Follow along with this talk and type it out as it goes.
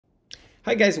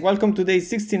Hi guys, welcome to day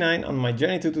 69 on my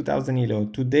journey to 2000 ELO.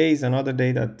 Today is another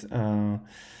day that,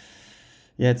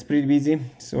 it's pretty busy,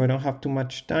 so I don't have too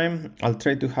much time. I'll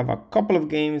try to have a couple of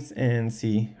games and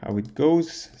see how it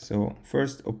goes. So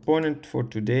first opponent for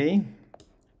today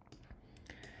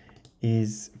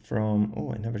is from,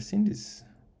 I never seen this,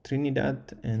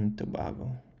 Trinidad and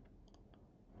Tobago.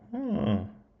 Oh,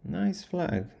 nice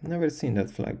flag. Never seen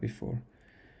that flag before.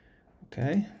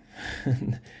 Okay,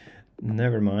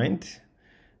 never mind.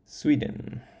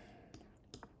 Sweden.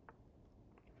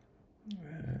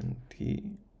 And he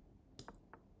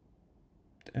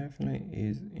definitely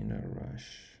is in a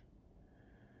rush.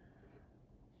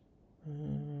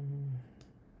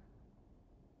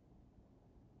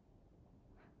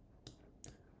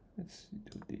 Let's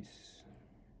do this.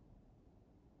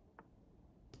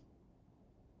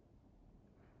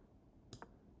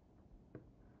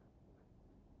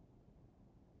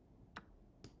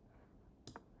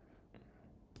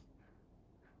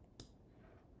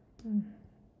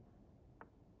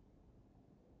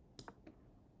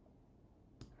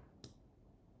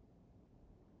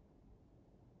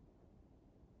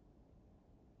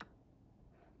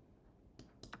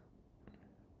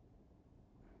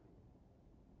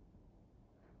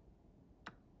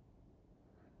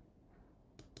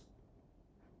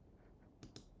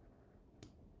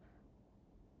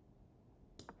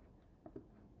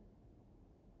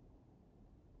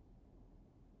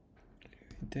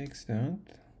 He takes that.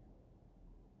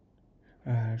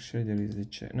 Actually, there is a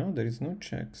check. No, there is no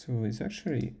check. So it's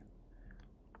actually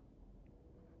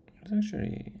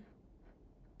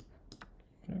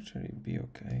be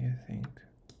okay, I think.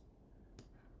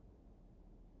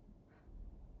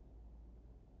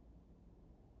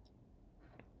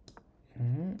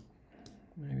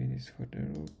 Maybe this for the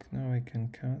rook. Now I can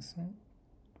cancel.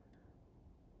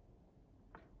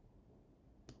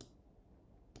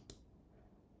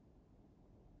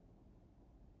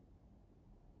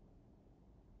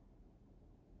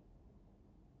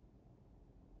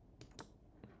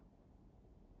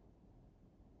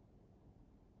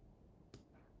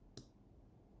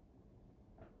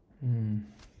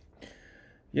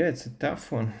 Yeah, it's a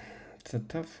tough one. It's a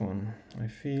tough one. I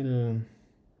feel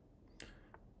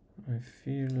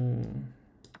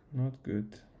not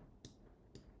good.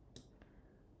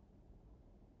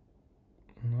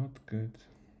 Not good.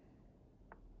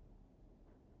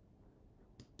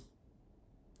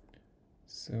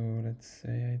 So let's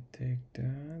say I take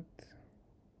that.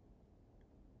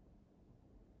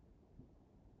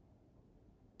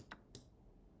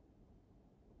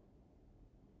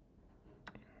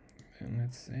 And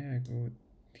let's say I go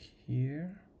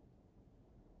here.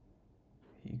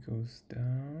 He goes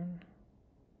down.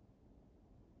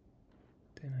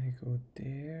 Then I go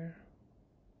there.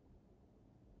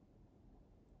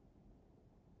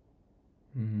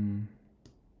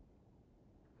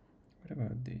 What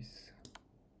about this?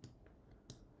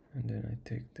 And then I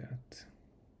take that.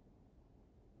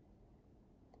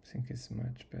 I think it's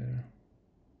much better.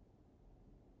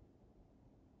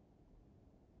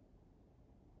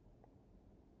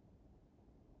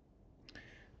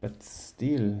 But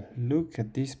still, look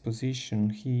at this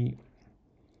position. He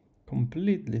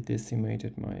completely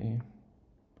decimated my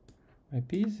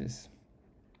pieces.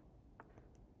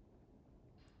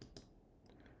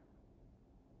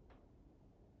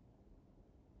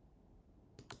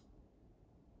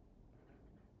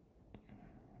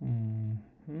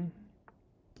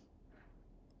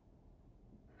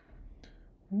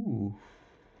 Ooh,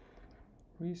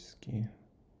 risky.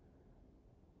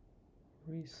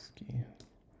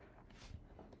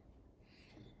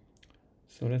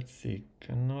 So let's see,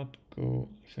 cannot go,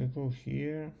 if I go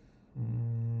here,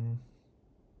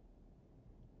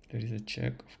 there is a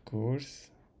check, of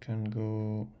course, can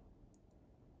go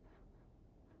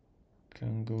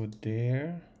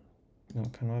there, no,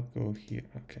 cannot go here.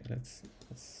 Okay, let's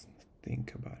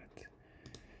think about it.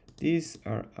 These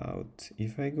are out.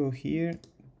 If I go here,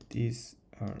 these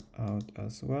are out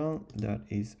as well. That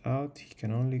is out. He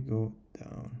can only go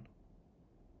down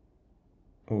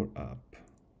or up.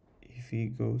 If he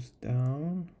goes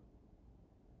down,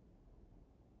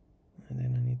 and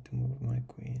then I need to move my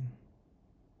queen.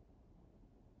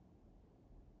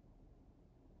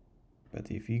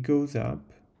 But if he goes up,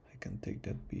 I can take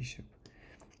that bishop.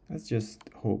 Let's just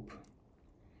hope.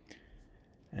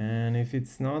 And if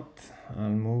it's not, I'll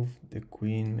move the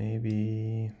queen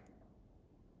maybe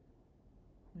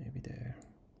there.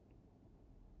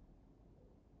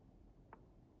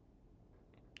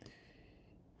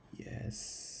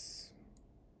 Yes.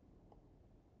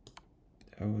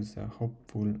 That was a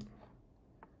hopeful.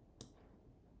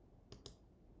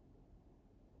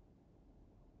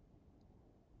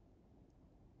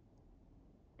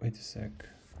 Wait a sec.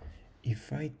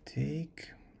 If I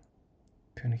take,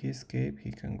 can he escape?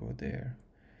 He can go there.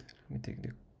 Let me take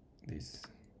this.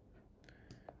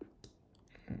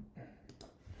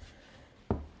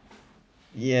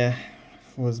 Yeah,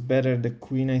 was better the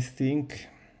queen, I think.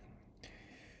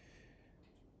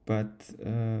 But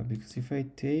because if I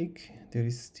take, there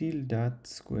is still that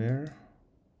square.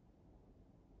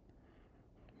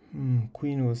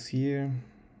 Queen was here.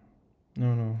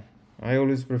 No. I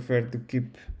always prefer to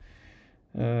keep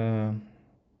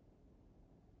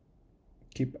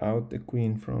out the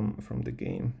queen from the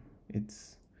game.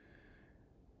 It's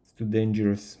too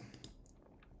dangerous.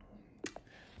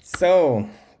 So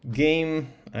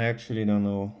game, I actually don't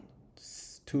know.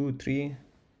 It's 2, 3,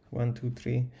 1, 2,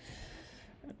 3.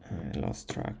 I lost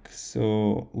track.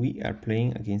 So we are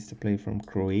playing against a player from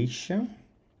Croatia.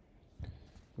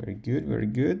 Very good, very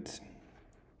good.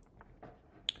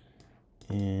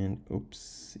 And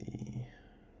oopsie.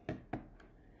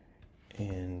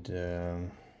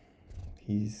 And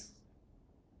he's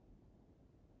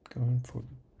going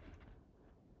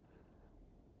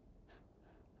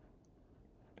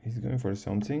for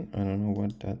something. I don't know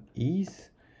what that is.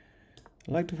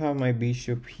 I like to have my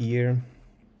bishop here.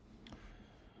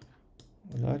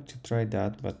 I'd like to try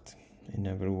that, but it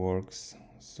never works.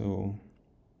 So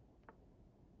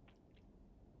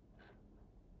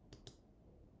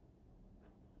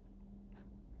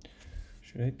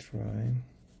should I try?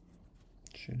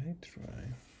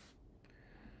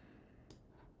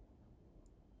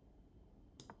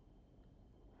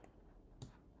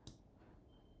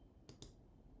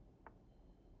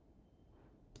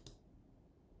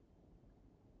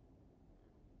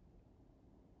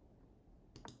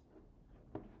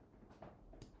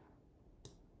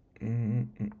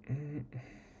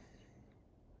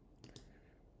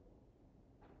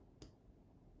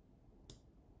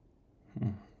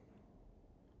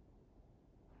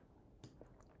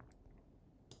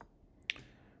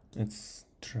 Let's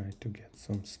try to get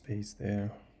some space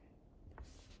there.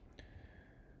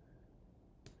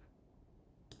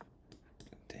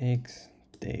 Takes.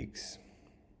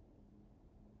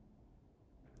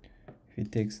 If he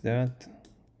takes that,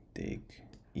 take.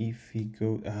 If he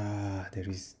go, there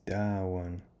is that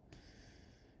one.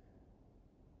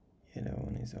 Yeah, that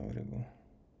one is available.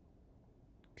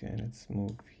 Okay, let's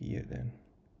move here then.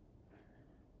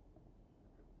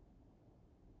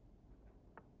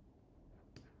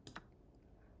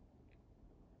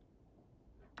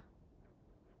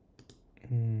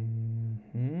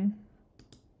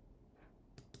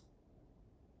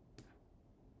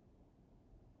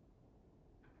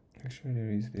 Actually,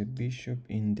 there is the bishop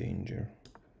in danger.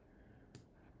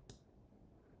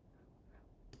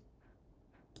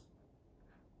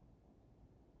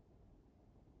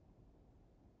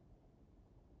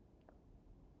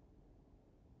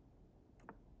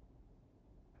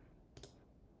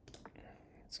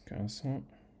 Let's cancel.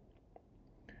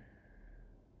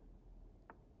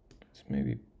 Let's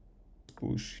maybe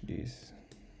push this.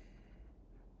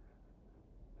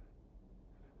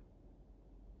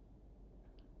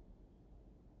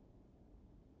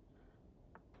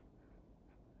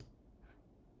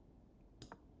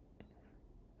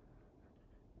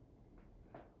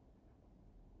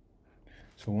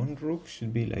 So one rook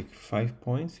should be like 5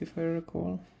 points if I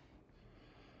recall.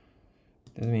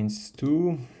 That means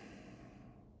 2.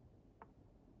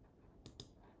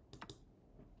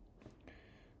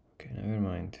 Okay, never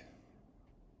mind.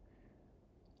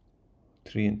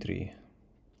 3 and 3.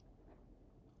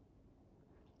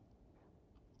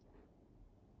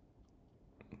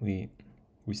 We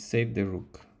saved the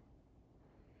rook.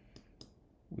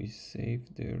 We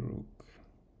saved the rook.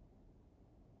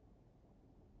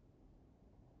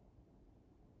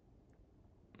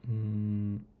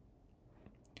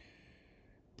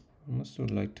 I almost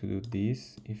would like to do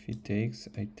this. If he takes,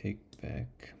 I take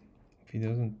back. If he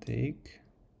doesn't take,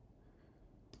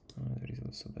 there is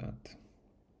also that.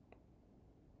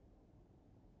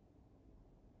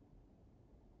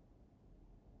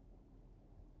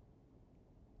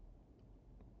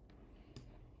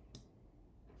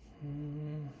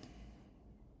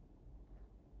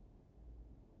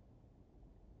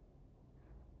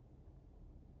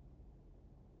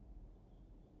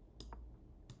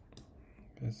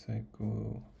 Guess I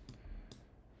go.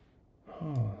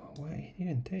 Oh, why he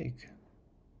didn't take?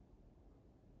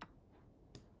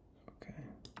 Okay,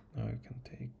 now I can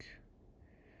take.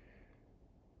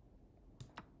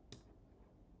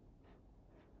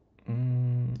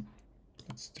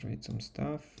 Let's trade some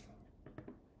stuff.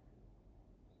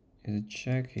 Is it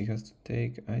check? He has to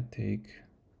take. I take.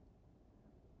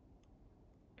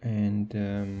 And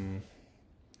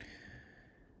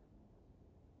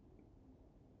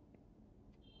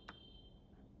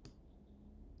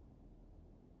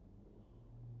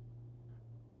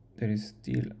there is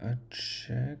still a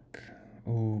check.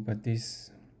 Oh, but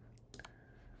this,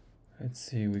 let's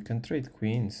see, we can trade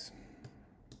queens.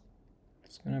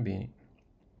 It's gonna be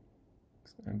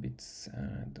a bit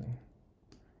sad though.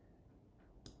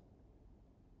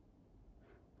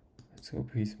 Let's hope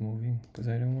he's moving, because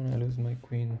I don't want to lose my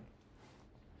queen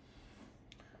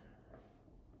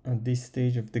at this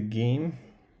stage of the game.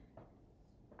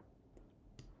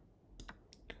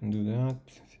 Can do that.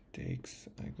 If it takes,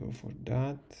 I go for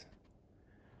that.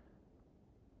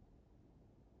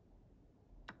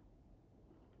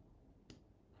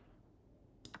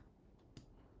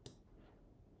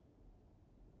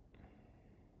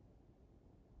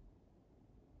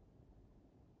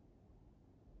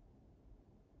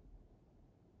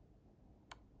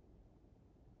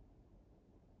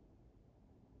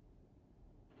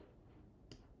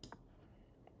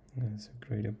 That's a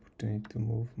great opportunity to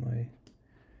move my...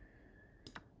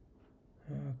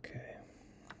 Okay.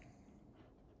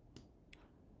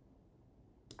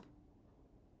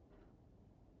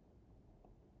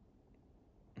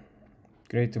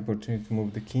 Great opportunity to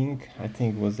move the king. I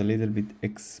think it was a little bit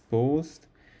exposed.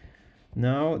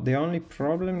 Now the only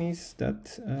problem is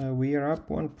that we are up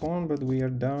one pawn, but we are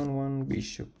down one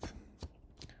bishop.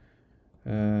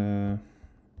 Yeah.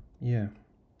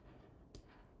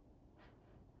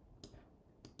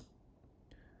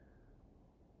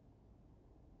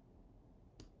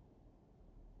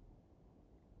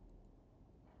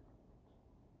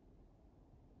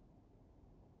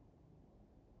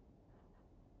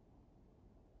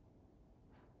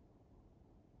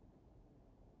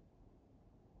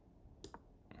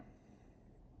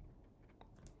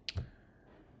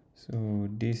 So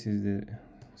this is the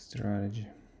strategy.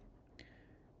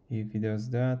 If he does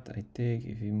that, I take.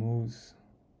 If he moves,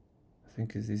 I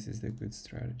think this is the good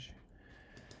strategy.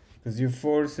 Because you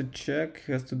force a check,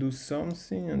 he has to do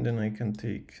something, and then I can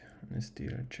take and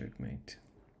steal a checkmate.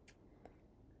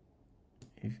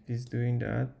 If he's doing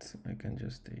that, I can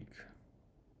just take.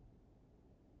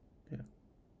 Yeah.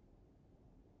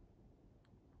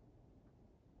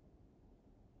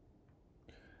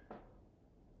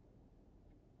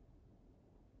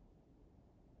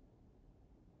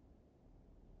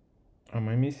 Am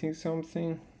I missing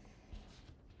something?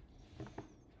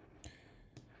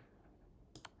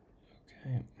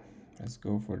 Okay, let's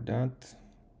go for that.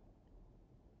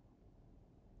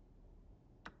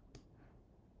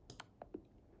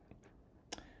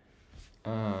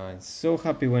 I'm so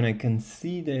happy when I can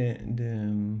see the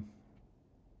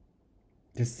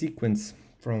sequence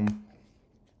from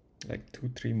like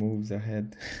 2-3 moves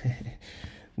ahead.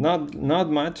 not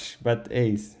much, but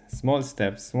ace. Small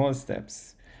steps.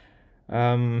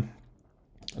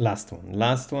 Last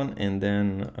one, and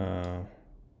then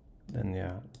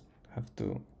yeah, have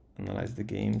to analyze the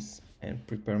games and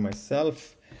prepare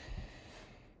myself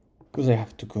because I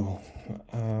have to go.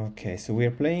 Okay, so we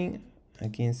are playing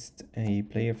against a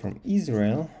player from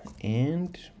Israel,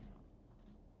 and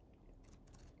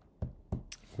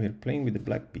we are playing with the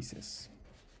black pieces.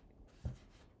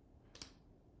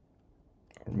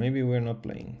 Or maybe we're not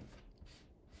playing.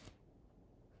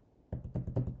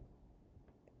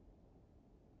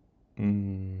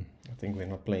 I think we're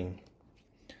not playing.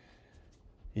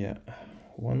 Yeah,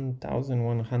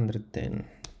 1110.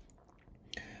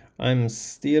 I'm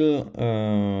still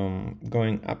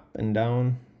going up and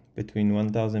down between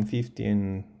 1050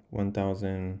 and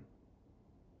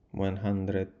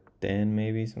 1110,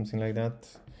 maybe something like that.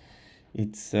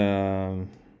 It's yeah,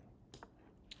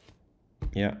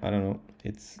 I don't know,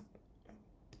 it's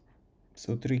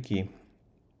so tricky.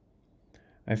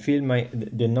 I feel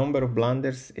the number of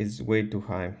blunders is way too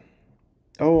high.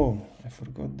 Oh, I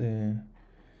forgot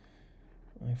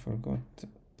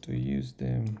to use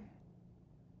the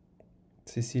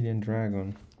Sicilian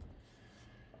dragon.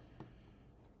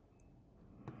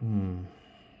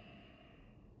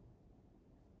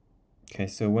 Okay,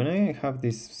 so when I have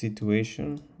this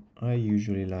situation, I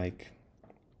usually like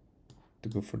to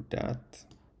go for that.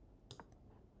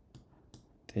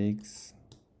 Takes,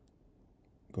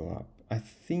 go up. I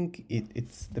think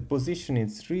it's the position.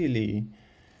 It's really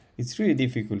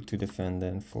difficult to defend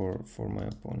then for my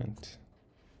opponent.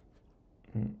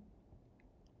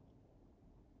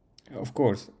 Of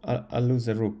course, I'll lose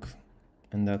a rook,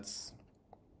 and that's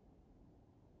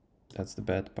the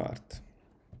bad part.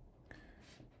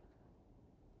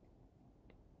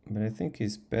 But I think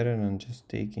it's better than just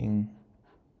taking.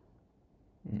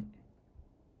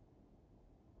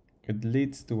 It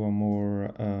leads to a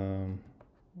more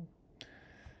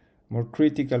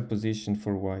critical position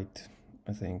for white,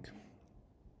 I think.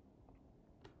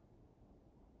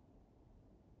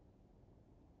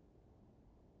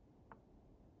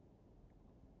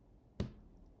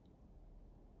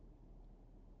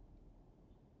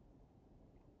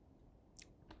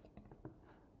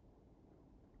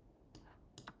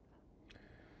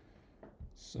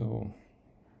 So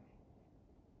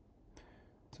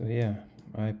yeah,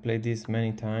 I played this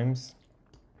many times.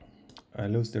 I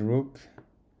lose the rook,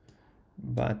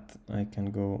 but I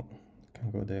can go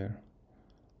there.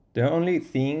 The only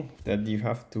thing that you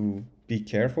have to be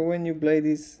careful when you play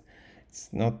this, it's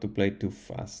not to play too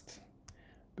fast,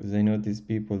 because I know these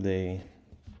people, they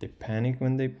panic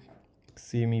when they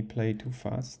see me play too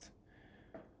fast.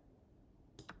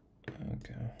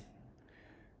 Okay,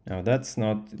 now that's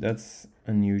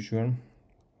unusual.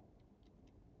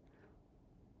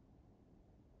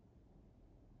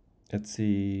 Let's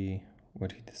see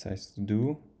what he decides to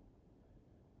do.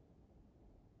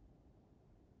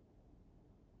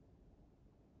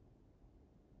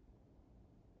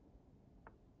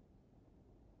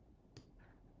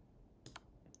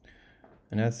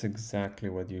 And that's exactly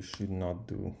what you should not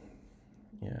do.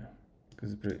 Yeah,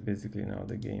 because basically now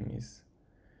the game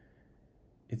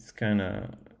it's kind of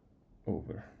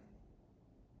over.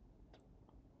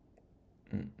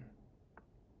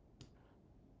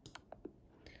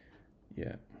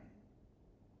 Yeah.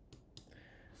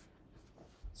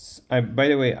 By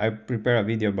the way, I prepare a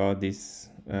video about this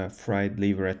fried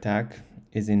liver attack.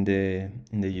 Is in the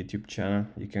YouTube channel.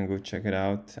 You can go check it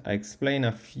out. I explain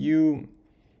a few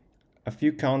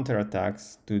counter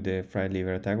attacks to the fried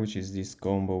liver attack, which is this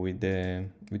combo with the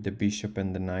bishop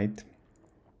and the knight.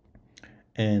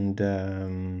 And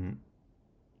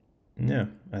yeah,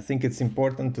 I think it's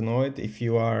important to know it if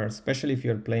you are, especially if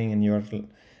you're playing and you're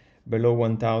below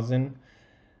 1000.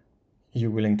 You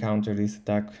will encounter this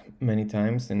attack many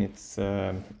times, and it's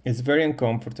very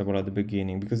uncomfortable at the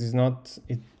beginning, because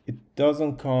it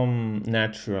doesn't come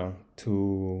natural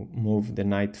to move the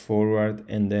knight forward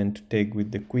and then to take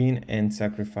with the queen and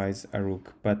sacrifice a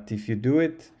rook. But if you do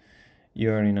it,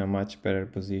 you're in a much better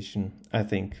position, I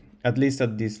think, at least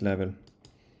at this level.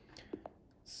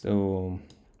 So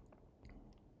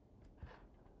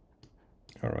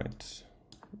all right,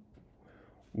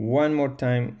 one more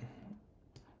time.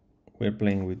 We're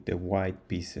playing with the white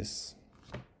pieces.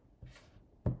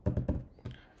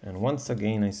 And once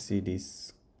again, I see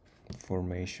this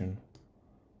formation.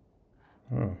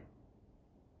 Let's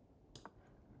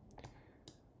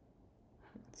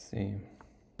see.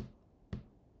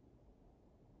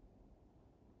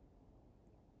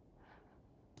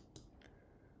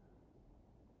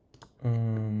 I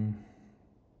don't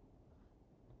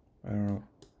know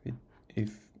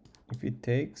if it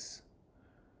takes.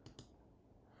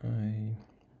 I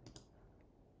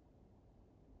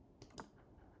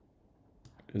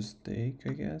just take,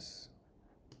 I guess.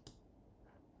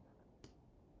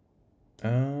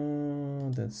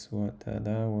 Oh, that's what that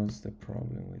was the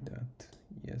problem with that.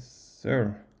 Yes,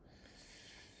 sir.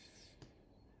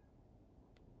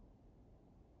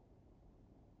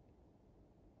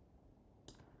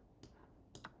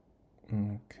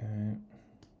 Okay.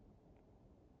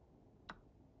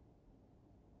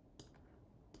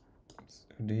 So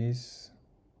this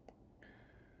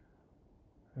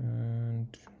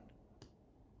and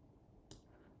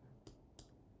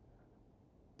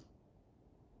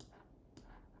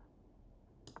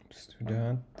just do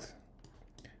that.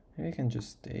 Maybe I can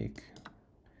just take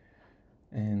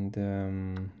and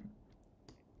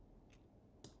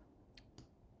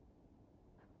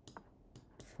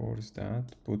force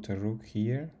that, put a rook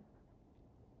here,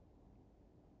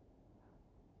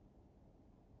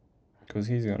 because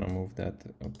he's gonna move that.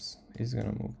 Oops, he's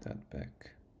gonna move that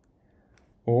back,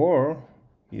 or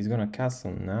he's gonna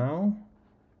castle now.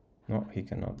 No, he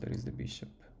cannot. There is the bishop.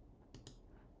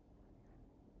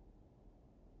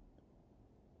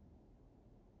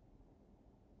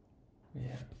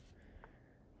 Yeah.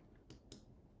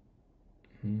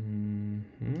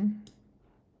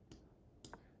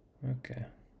 Okay,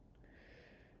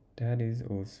 that is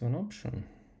also an option.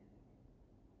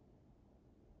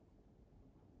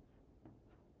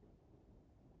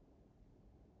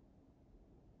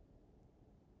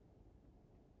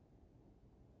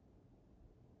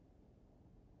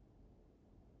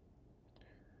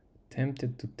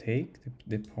 Tempted to take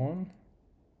the pawn.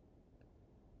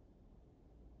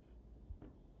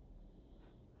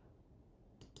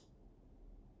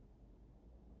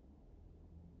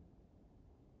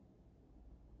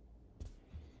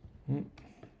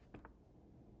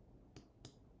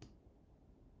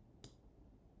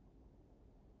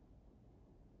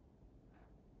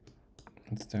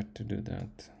 Let's start to do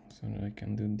that. So I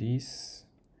can do this,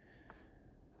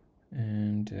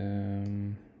 and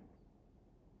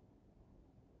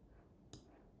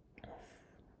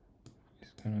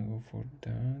he's gonna go for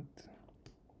that.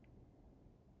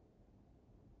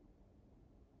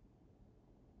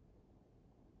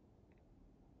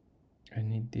 I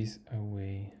need this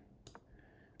away.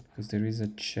 because there is a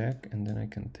check and then I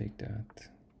can take that.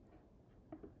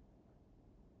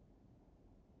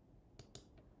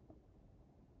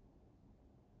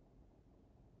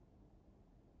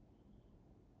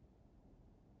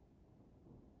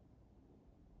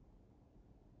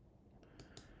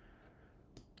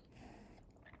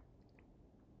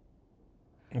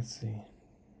 Let's see.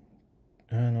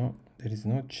 No, there is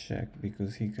no check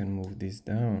because he can move this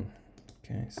down.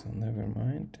 Okay, so never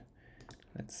mind.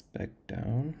 Let's back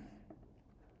down.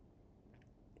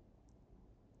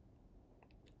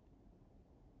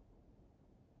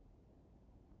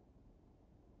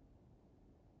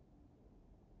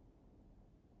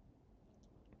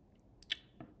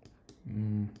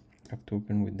 Have to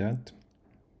open with that.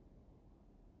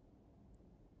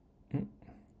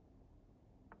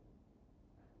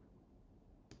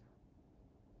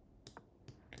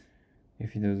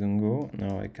 If he doesn't go,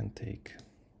 now I can take.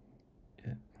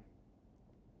 Yeah.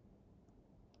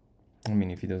 I mean,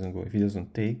 if he doesn't go, if he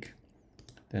doesn't take,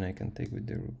 then I can take with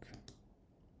the rook.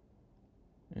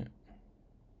 Yeah.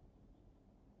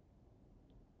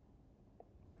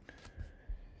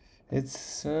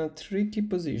 It's a tricky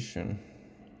position,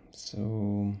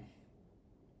 so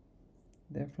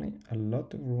definitely a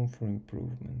lot of room for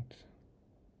improvement.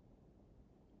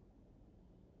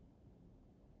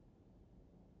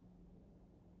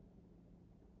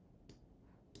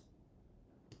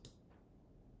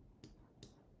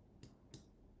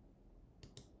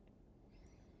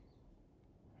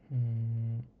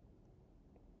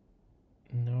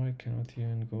 Now I cannot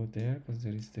even go there because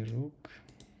there is the rook.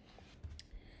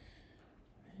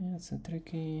 Yeah, it's a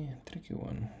tricky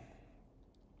one.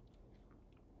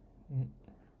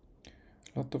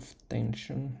 Lot of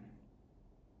tension.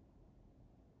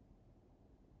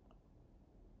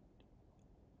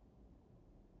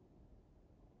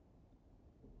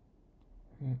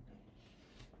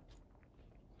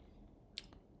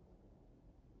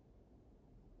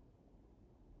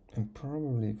 And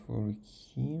probably for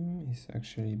him it's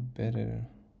actually better.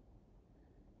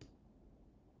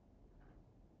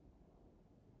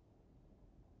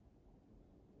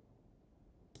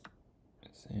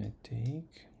 Let's say I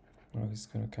take. Oh, he's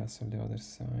gonna castle the other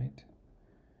side.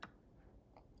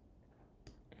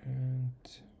 And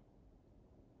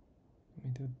let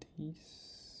me do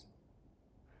this.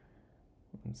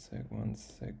 One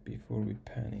sec before we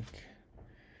panic.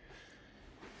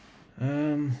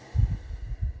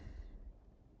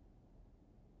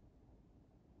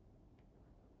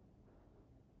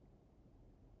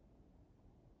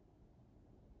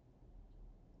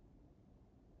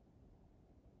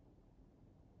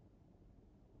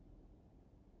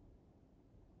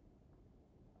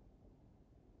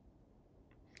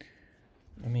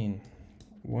 I mean,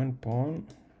 one pawn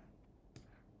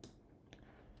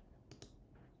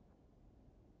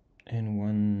and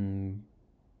one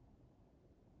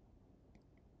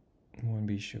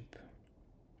bishop.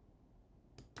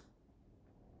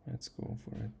 Let's go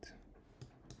for it.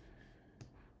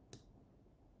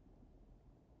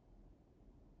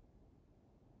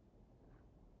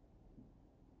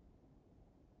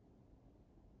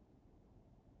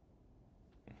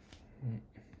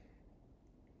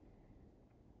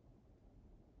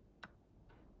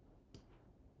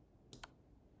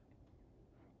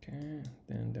 Okay,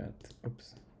 then that,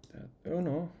 oops, that, oh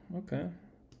no, okay.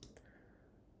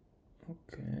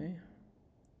 Okay.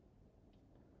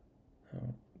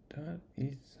 Now that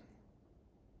is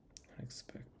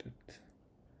unexpected.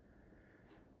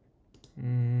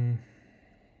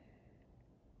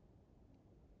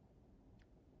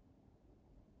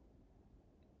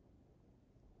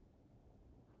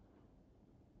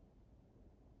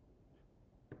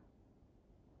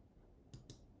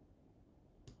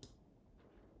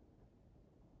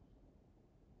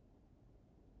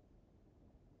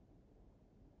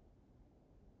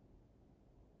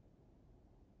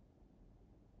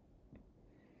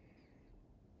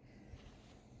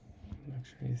 I'm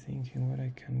actually thinking what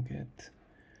I can get.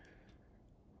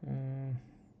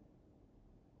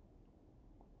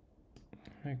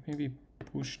 Like maybe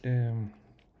push the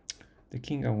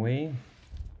king away,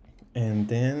 and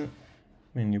then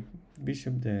when you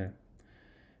bishop there,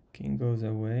 king goes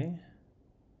away.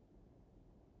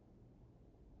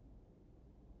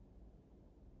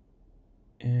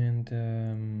 And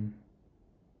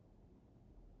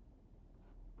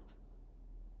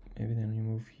maybe then you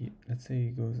move here. Let's say he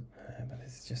goes, but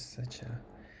it's just such a,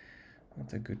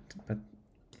 not a good, but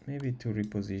maybe to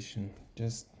reposition.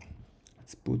 Just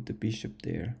let's put the bishop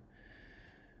there.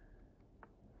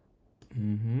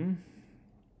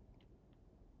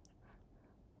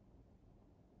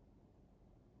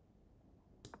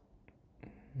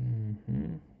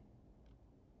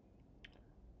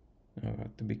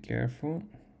 Have to be careful.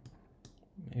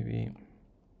 Maybe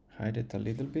hide it a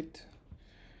little bit,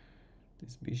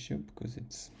 this bishop, because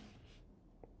it's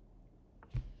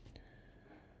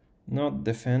not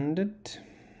defended.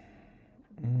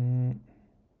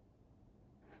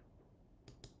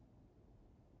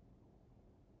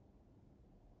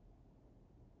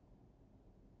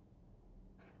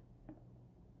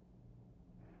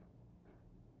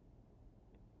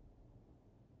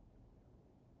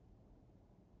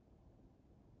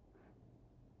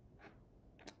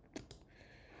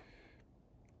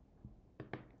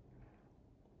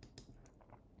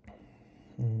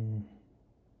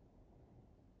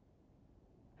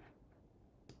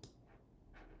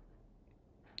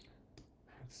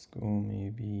 Let's go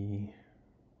maybe,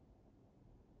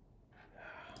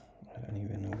 I don't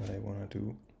even know what I want to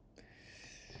do.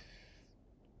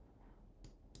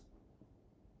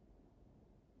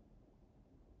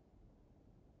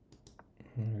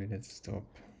 Maybe let's stop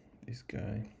this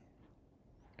guy.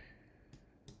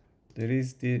 There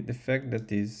is the fact that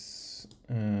these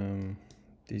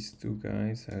two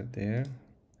guys are there,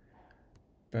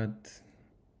 but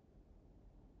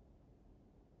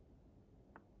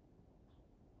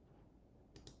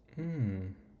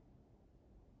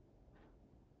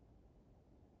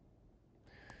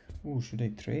oh, should I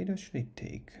trade or should I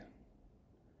take?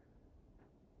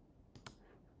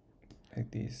 Like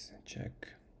this, check.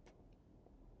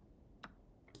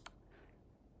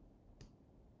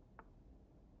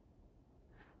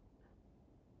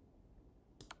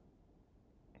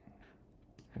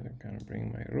 I'm gonna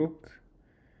bring my rook.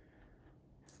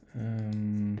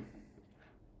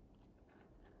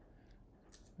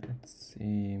 Let's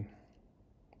see.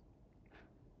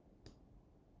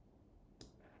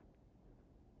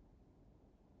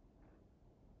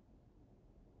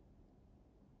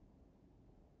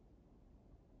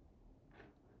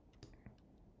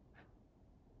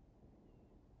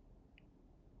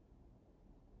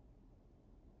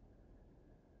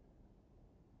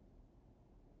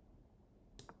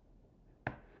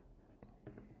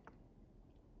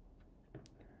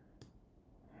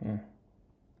 Huh.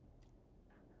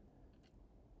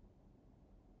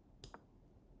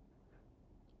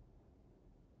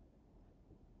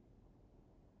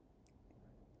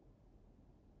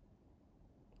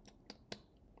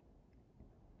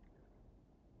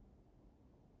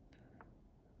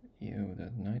 Ew,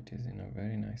 that knight is in a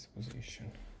very nice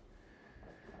position.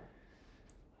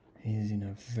 He's in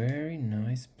a very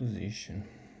nice position.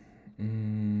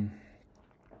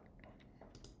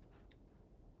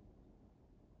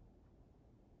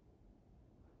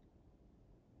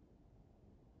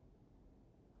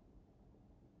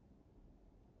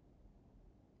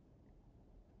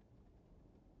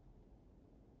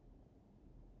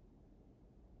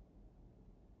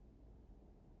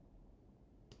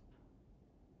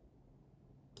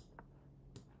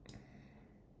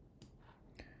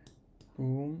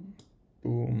 Boom,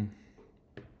 boom.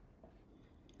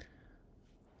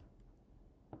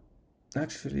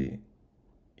 Actually,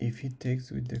 if he takes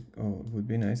with the, oh, it would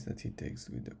be nice that he takes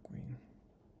with the queen.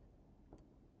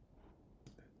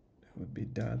 That would be,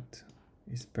 that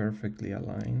is perfectly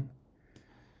aligned.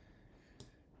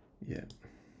 Yeah.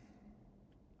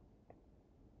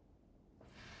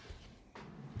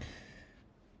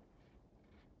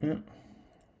 Yeah.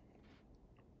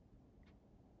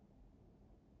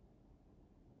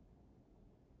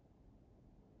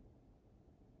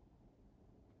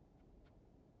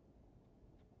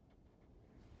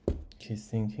 He's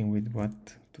thinking with what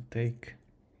to take.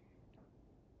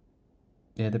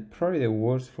 Yeah, probably the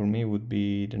worst for me would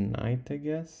be the knight, I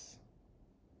guess.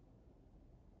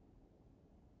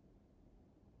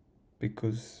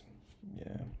 Because,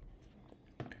 yeah.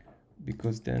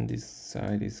 Because then this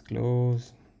side is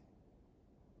closed.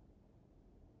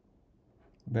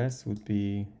 Best would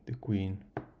be the queen.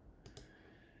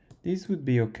 This would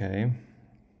be okay.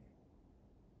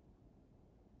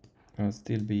 I'll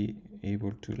still be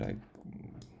able to like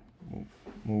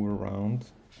move around.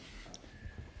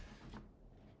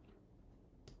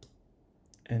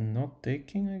 And not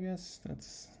taking, I guess,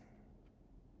 that's,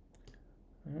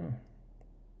 oh,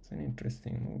 it's an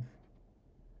interesting move.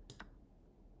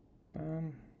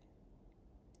 Bam.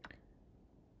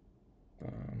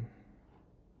 Bam.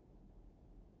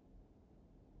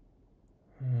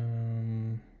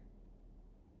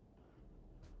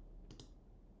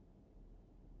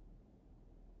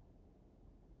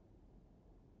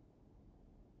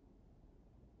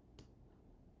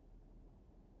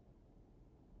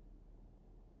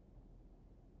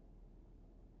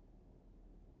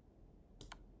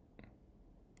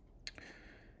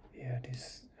 Yeah,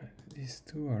 these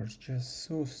two are just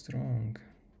so strong.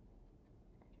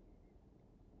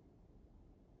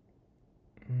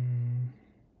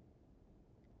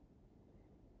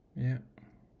 Yeah,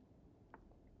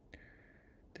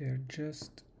 they're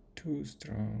just too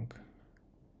strong.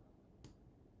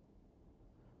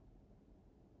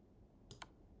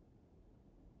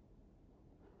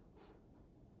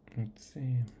 Let's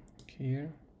see,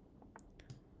 here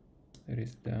there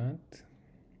is that.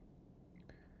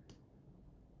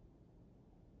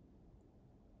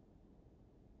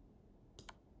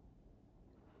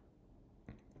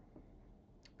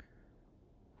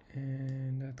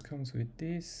 And that comes with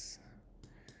this.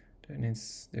 Then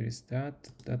there is that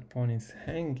pawn is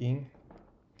hanging.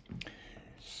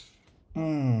 I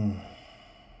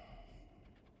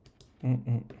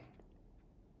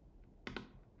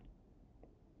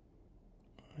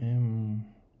am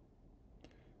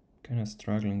kind of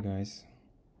struggling, guys.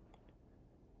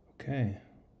 Okay,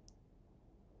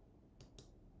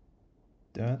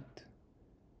 that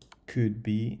could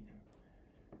be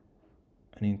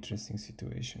an interesting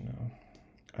situation now.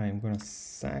 I am gonna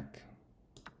sack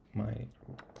my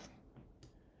rook.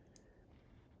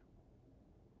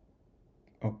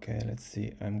 Okay, let's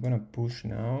see. I'm gonna push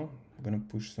now. I'm gonna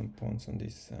push some pawns on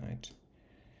this side.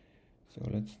 So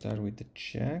let's start with the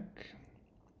check.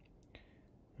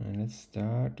 And let's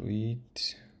start with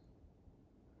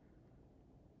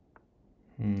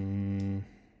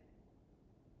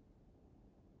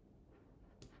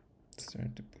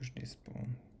start to push this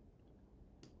pawn.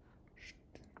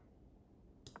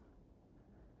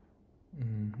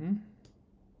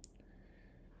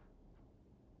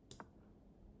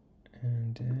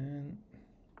 And then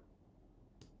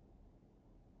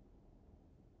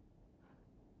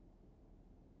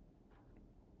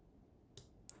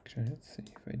okay, let's see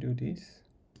if I do this.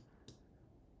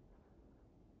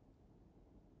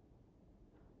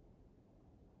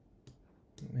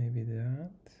 Maybe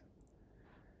that.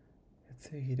 Let's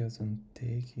say he doesn't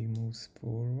take, he moves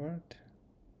forward.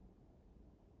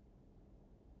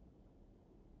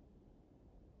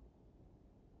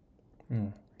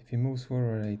 No, if he moves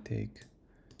forward, I take.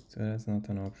 So that's not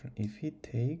an option. If he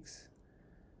takes,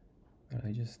 well,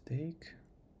 I just take.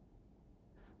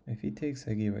 If he takes,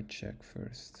 I give a check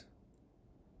first.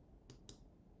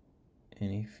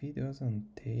 And if he doesn't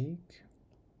take,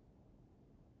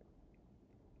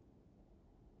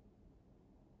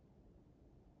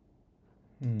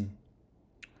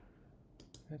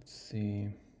 let's see.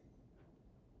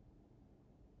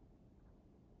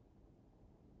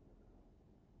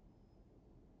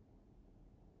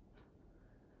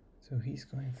 So he's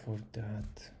going for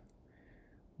that,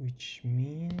 which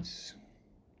means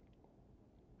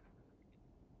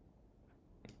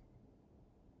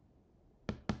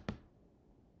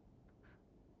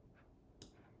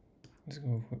let's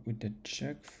go with the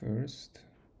check first,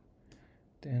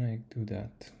 then I do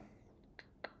that.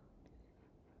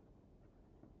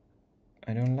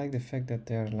 I don't like the fact that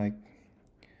they're like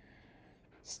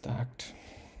stacked,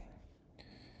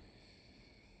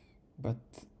 but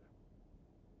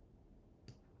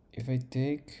if I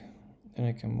take, then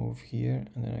I can move here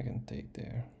and then I can take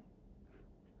there.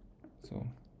 So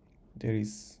there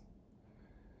is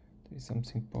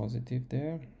something positive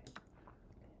there.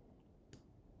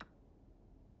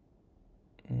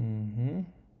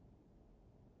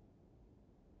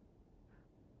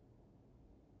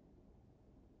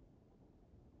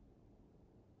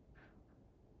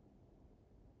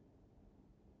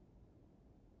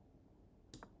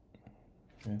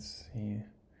 Let's see,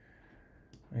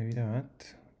 maybe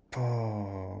that.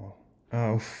 Oh,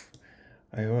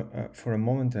 for a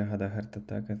moment I had a heart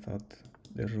attack. I thought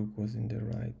the rook was in the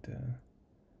right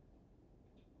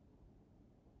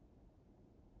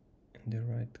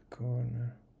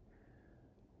corner.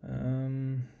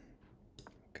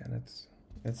 Okay,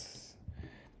 let's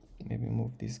maybe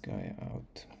move this guy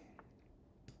out.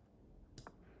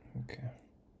 Okay,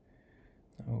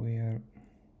 now we are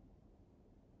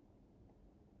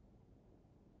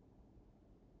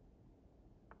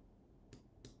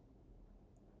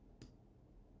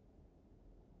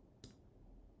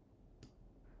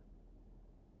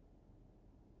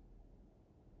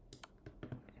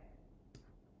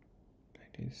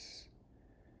like this.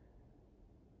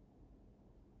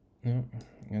 No,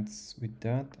 that's with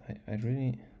that. I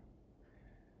really,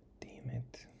 damn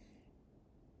it.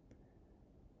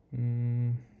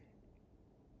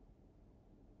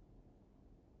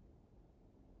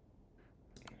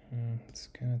 It's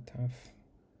kind of tough.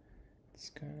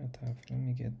 Let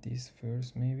me get this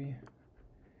first, maybe.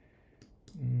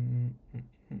 Maybe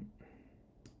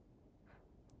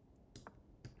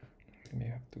I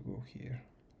have to go here.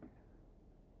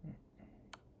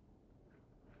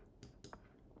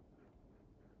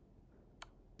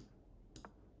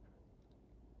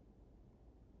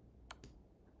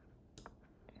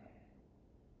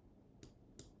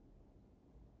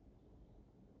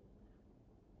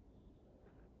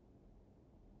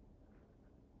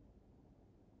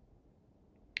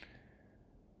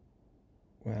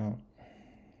 Well,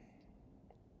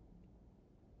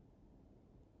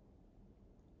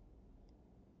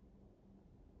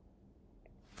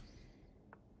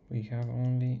 we have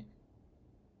only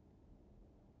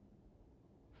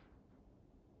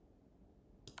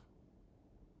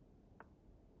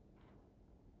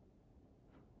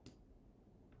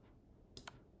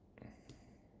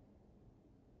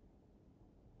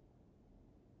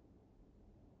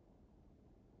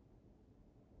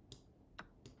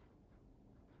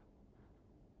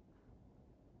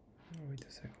wait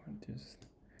a second, just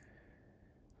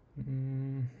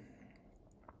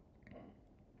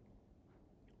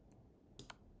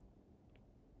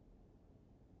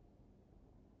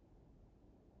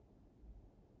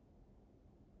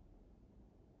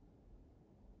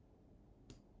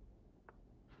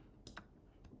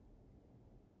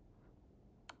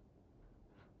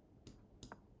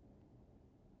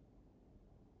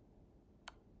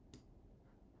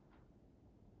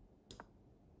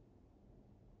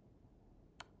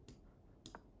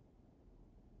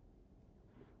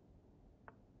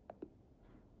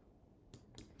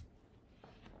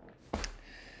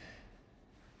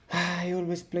I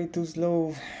always play too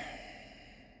slow.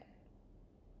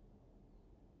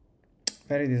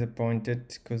 Very disappointed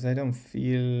because I don't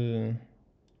feel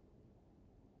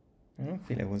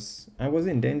I was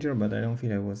in danger, but I don't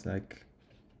feel I was like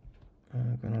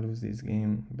gonna lose this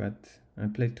game. But I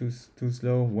played too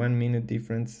slow. 1 minute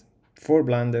difference, 4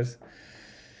 blunders.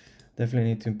 Definitely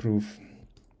need to improve.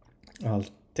 I'll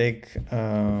take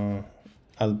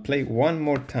I'll play one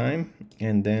more time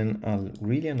and then I'll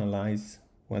really analyze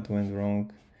what went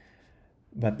wrong.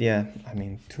 But yeah, I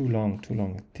mean, too long.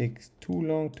 It takes too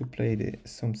long to play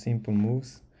some simple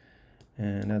moves,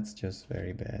 and that's just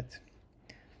very bad.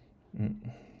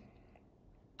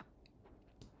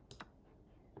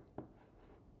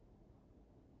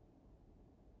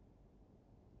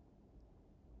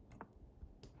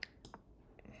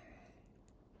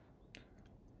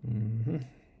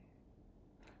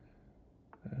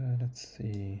 Let's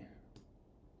see.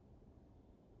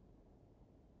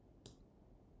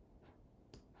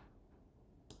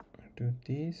 Do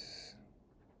this.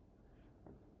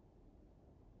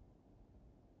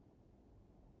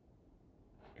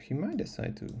 He might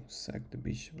decide to sack the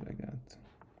bishop like that.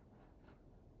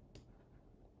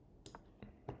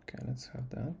 Okay, let's have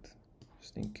that,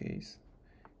 just in case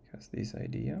he has this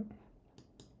idea.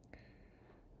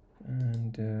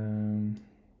 And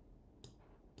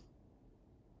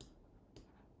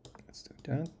let's do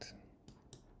that.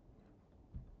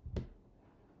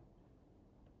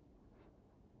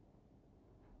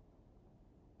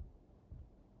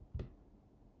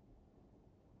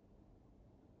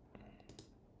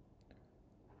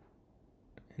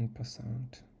 En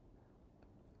passant.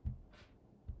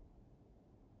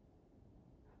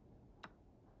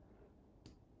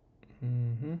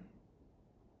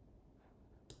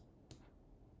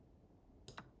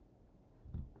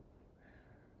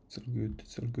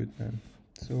 It's all good, man.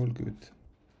 It's all good.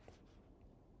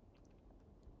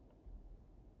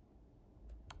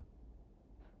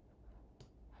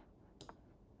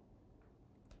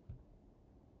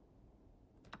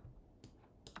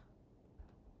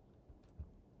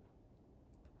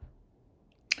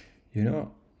 You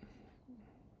know,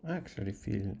 I actually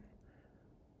feel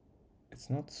it's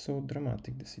not so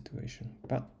dramatic, the situation,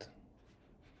 but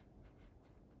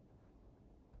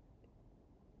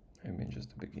I've been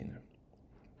just a beginner.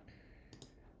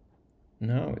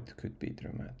 Now it could be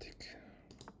dramatic.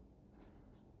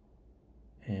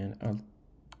 And I'll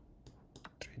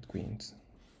trade queens.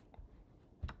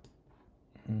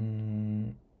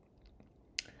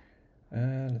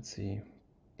 Let's see.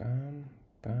 Bam,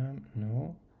 bam,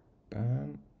 no.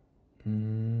 Bam,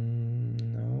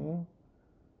 no.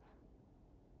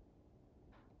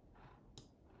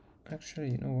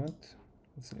 Actually, you know what?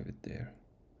 Let's leave it there.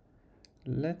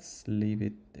 Let's leave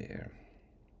it there.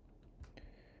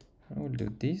 I will do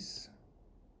this,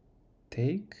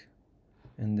 take,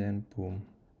 and then boom.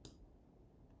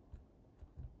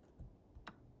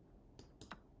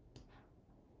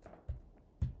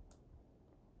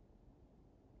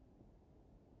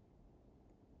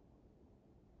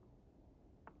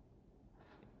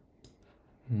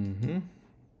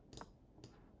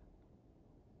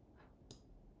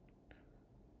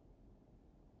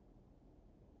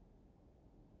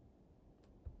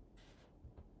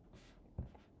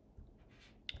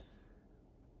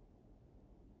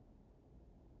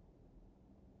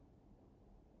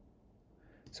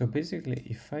 So basically,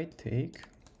 if I take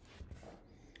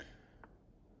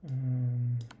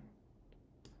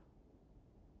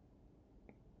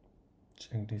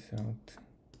check this out.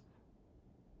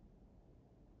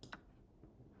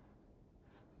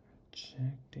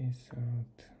 check this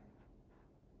out.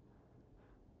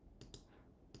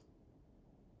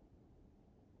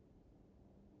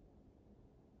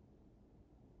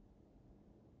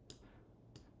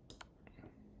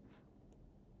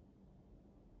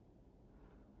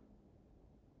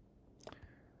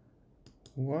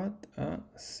 What a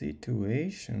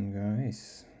situation,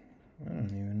 guys. I don't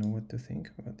even know what to think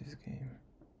about this game.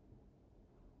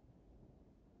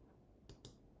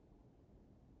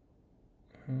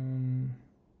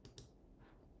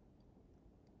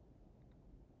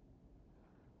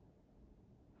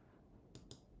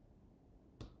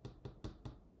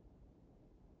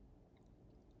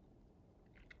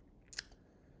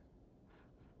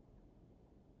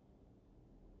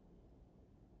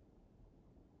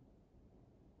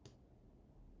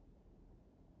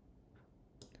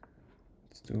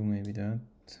 Let's do maybe that.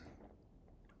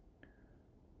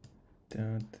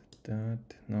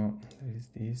 No, there is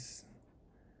this.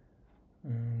 I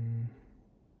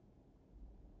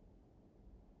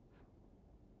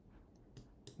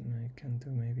can do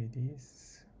maybe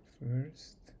this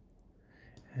first.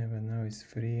 Yeah, but now it's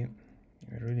free.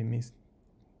 I really missed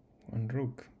one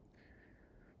rook.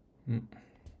 Yeah.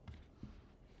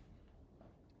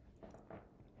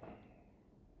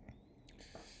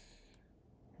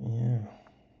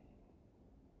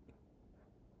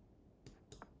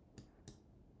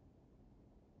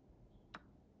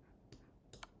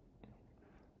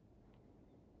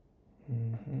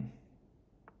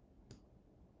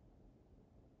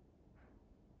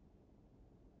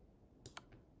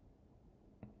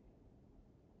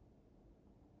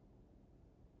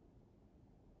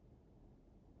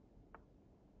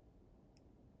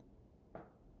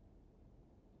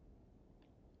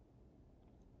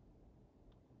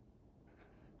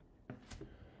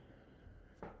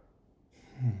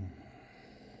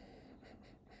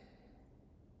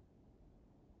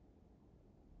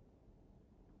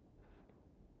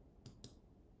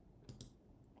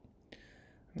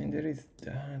 I mean, there is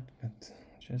that, but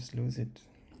just lose it.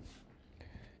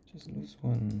 Just lose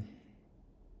one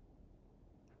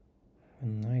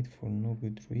knight for no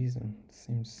good reason.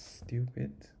 Seems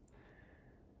stupid.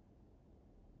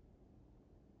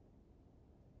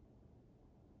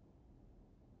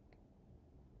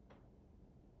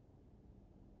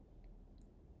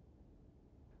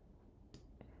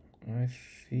 I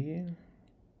feel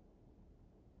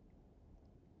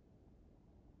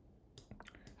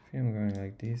I'm going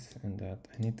like this and that.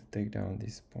 I need to take down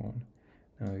this pawn.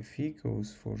 Now if he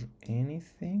goes for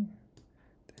anything,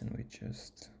 then we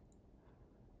just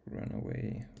run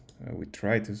away. We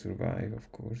try to survive,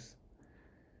 of course.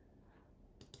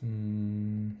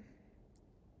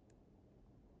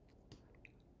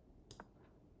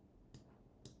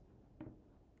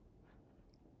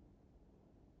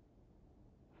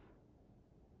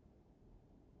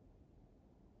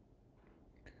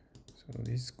 So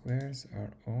these squares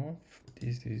are off.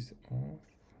 This is off.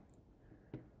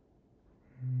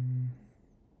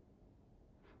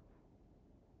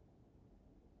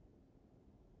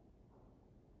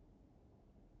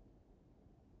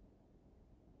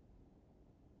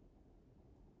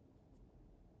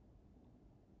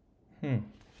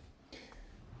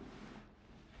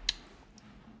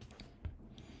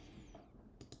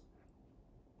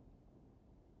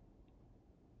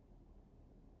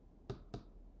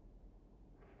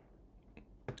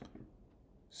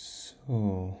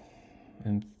 So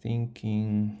I'm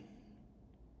thinking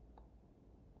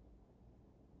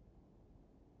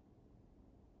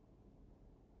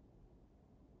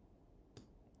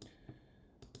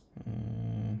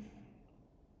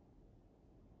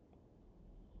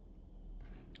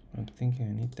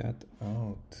I need that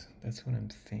out. That's what I'm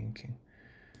thinking.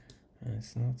 And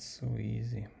it's not so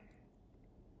easy.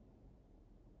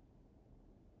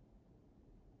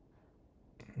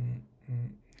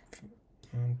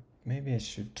 Maybe I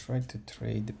should try to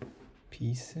trade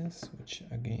pieces, which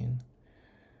again,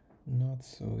 not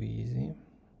so easy.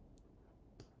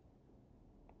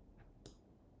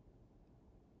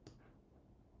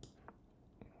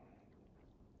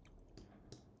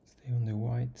 Stay on the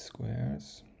white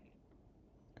squares.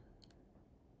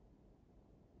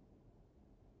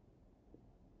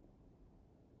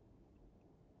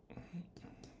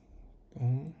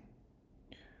 Boom.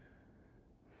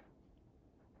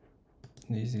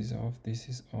 This is off, this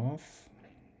is off.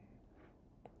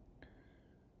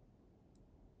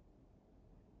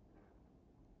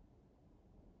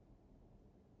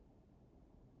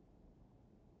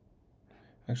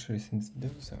 Actually, since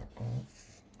those are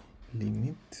off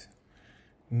limit,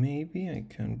 maybe I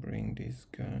can bring this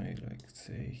guy, like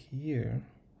say here,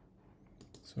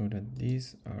 so that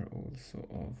these are also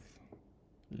off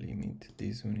limit.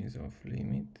 This one is off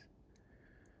limit.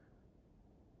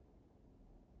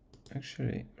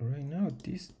 Actually, right now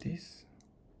these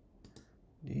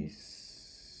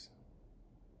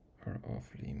are off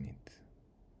limit.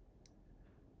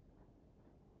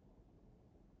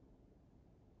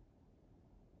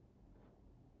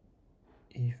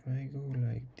 If I go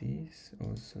like this,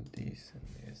 also this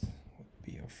and this would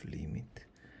be off limit.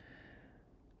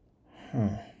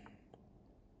 Huh.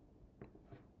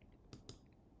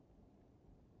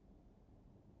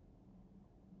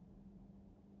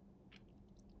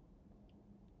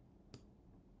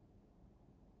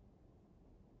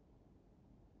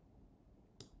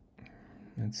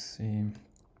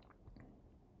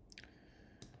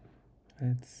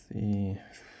 Let's see.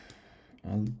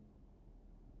 I'll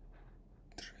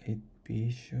trade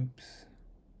bishops.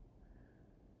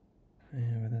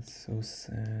 Yeah, but that's so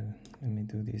sad. Let me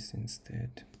do this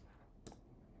instead.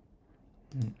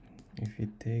 If he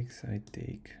takes, I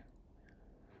take.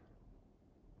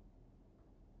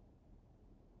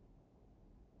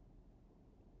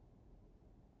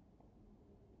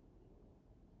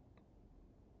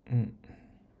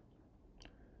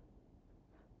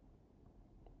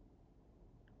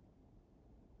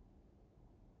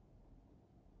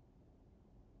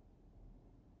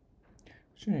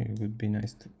 Sure, it would be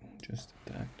nice to just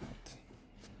attack that.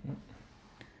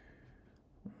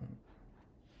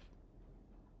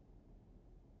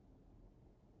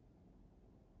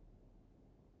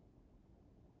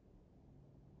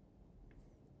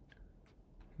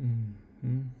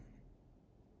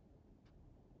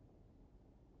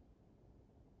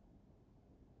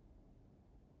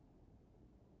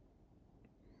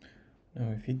 Now,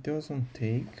 if it doesn't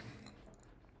take,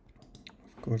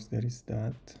 of course, there is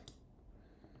that.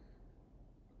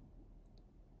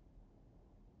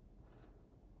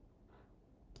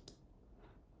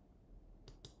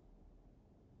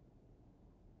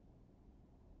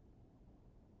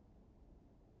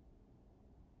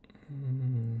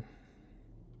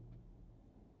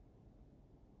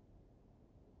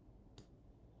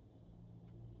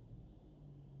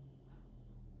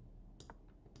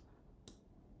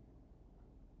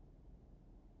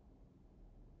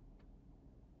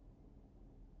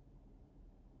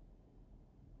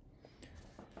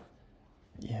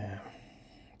 Yeah,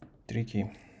 tricky,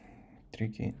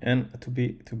 and to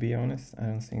be honest, I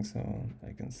don't think so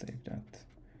I can save that.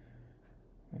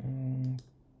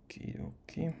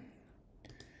 Okay.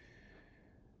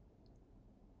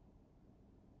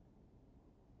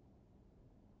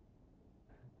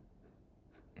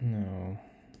 No,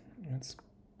 let's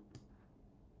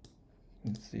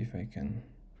see if I can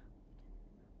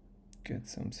get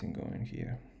something going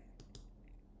here.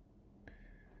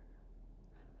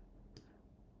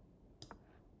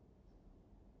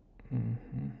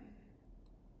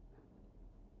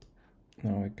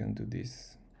 Now I can do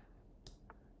this.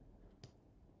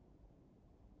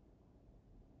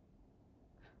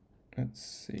 Let's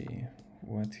see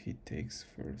what he takes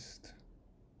first.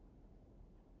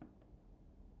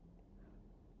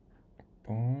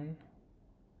 Pawn.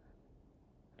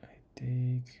 I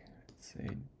take, let's say,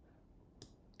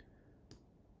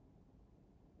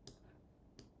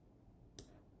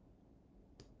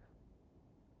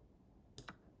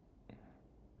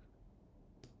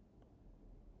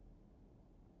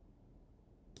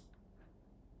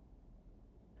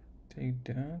 take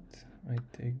that. I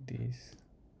take this.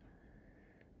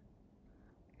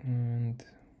 And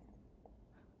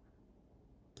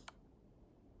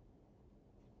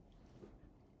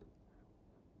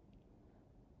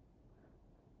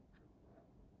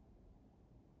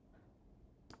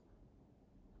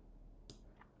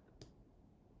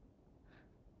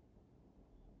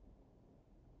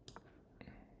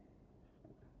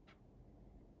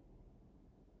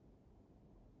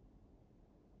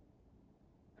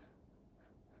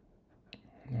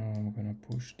now I'm gonna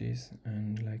push this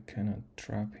and like kind of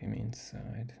trap him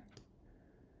inside.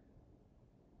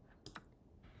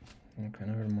 Okay,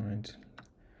 never mind.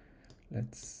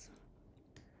 Let's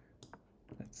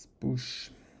push.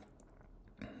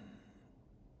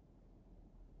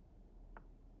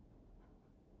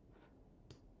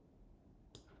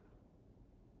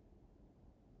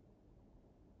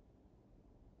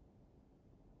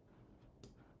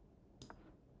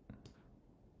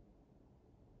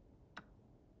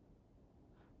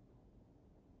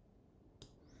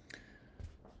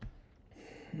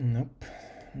 Nope.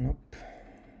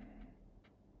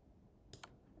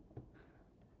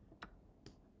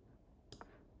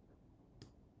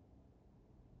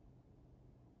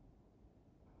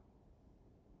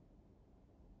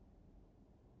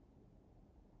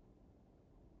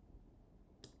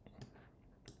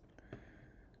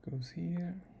 goes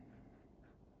here.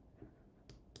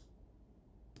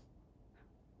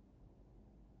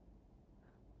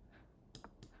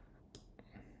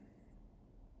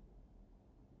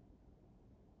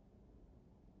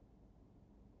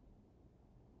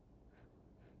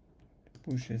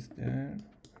 Pushes there,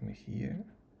 I'm here.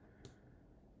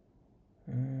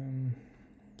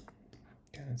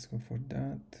 Okay, let's go for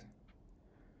that.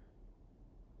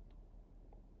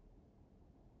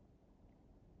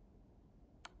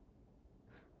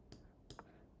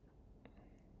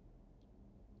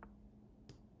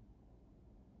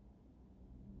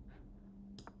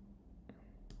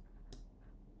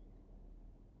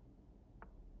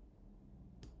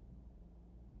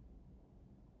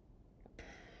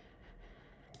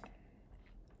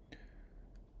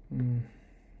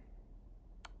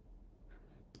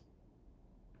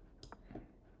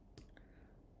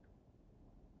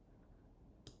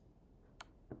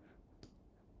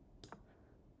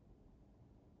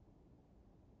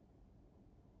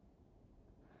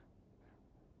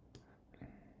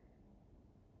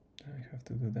 I have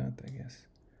to do that, I guess.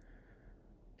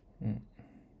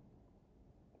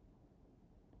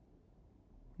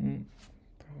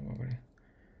 Probably.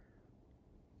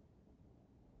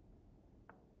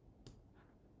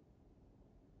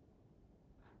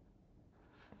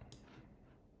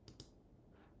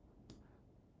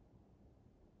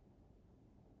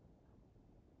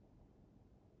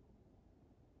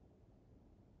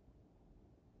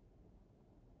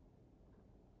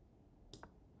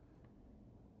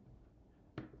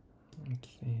 Let's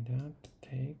see that,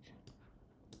 take.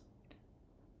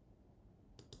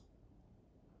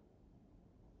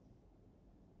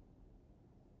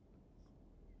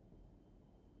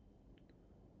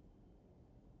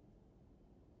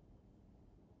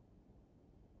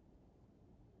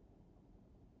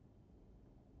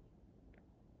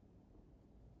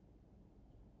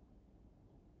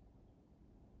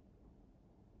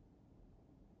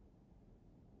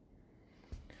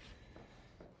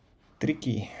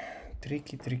 Tricky.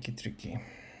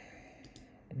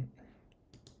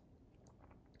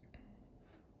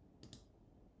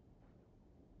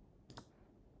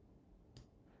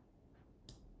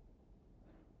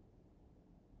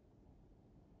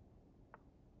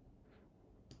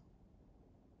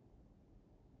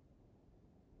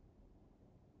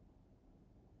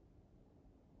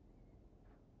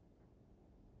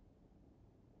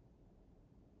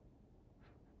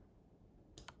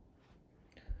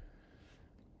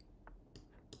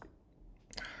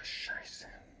 Scheiße.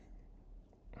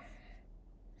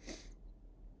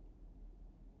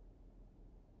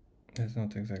 That's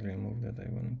not exactly a move that I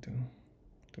wanted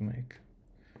to make.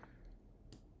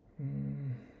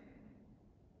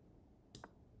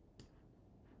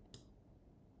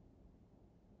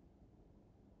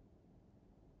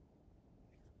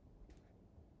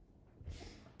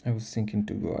 I was thinking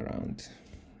to go around.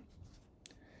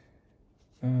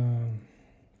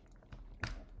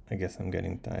 I guess I'm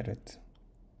getting tired.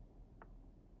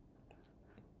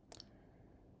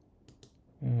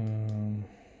 Where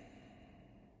am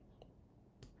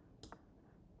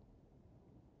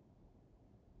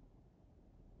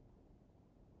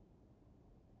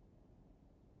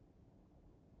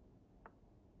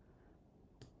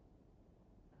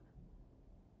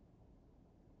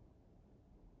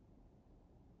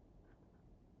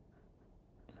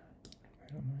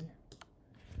I?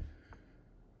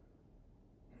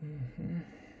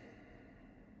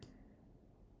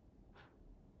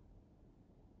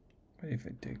 What if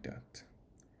I take that?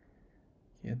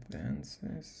 He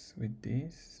advances with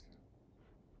this.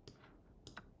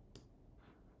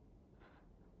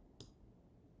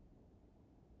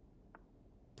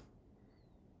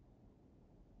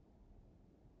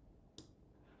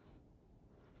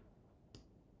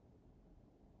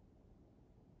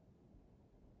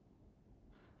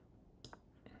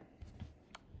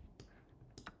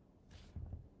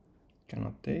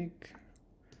 Cannot take.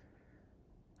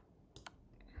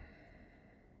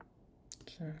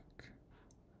 Check.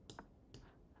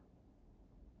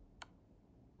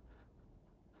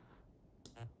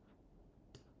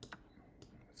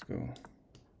 Let's go.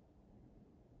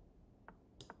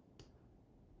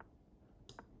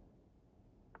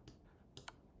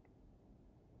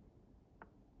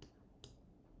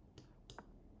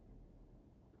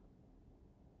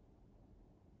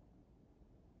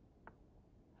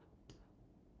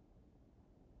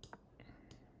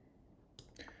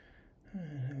 I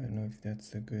don't know if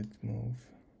that's a good move.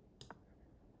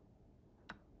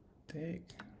 Take.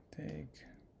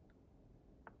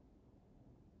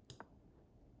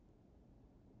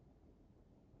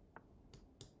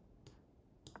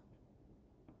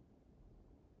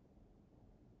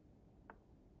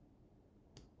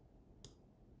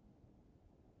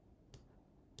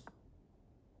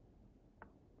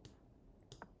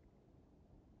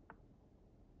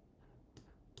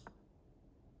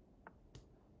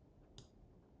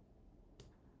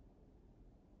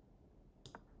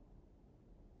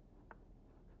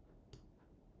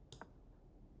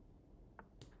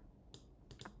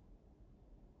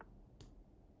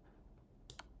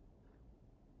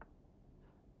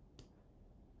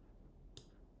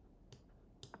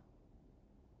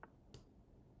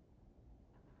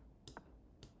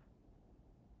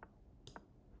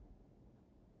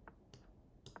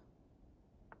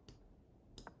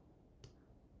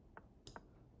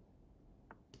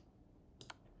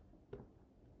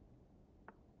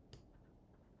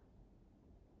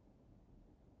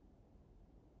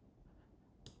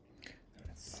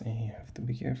 I have to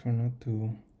be careful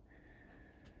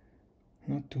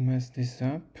not to mess this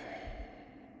up.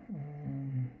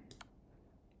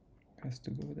 Has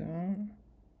to go down,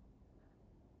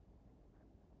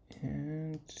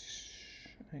 and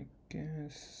I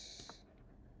guess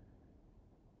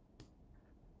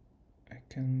I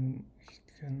can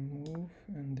move,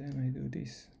 and then I do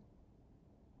this.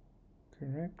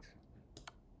 Correct?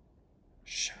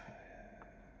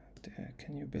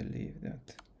 Can you believe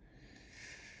that?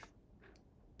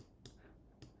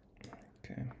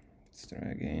 Okay, let's try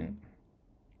again.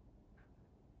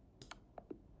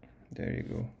 There you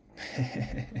go.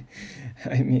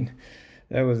 I mean,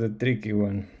 that was a tricky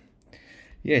one.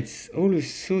 Yeah, it's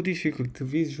always so difficult to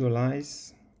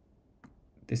visualize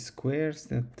the squares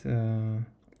that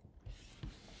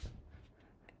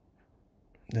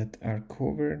are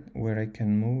covered where I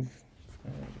can move.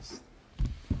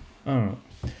 Oh,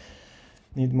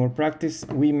 need more practice.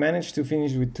 We managed to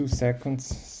finish with 2 seconds,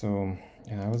 so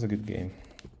yeah, that was a good game.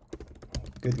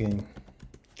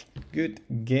 Good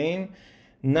game.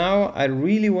 Now I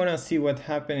really want to see what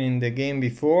happened in the game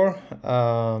before.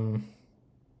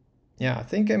 Yeah, I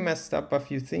think I messed up a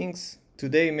few things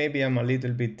today. Maybe I'm a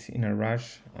little bit in a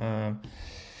rush,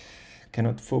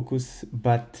 cannot focus,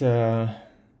 but yeah,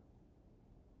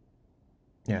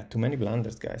 too many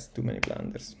blunders, guys, too many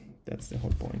blunders. That's the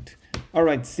whole point. All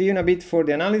right, see you in a bit for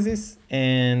the analysis,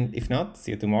 and if not,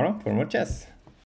 see you tomorrow for more chess.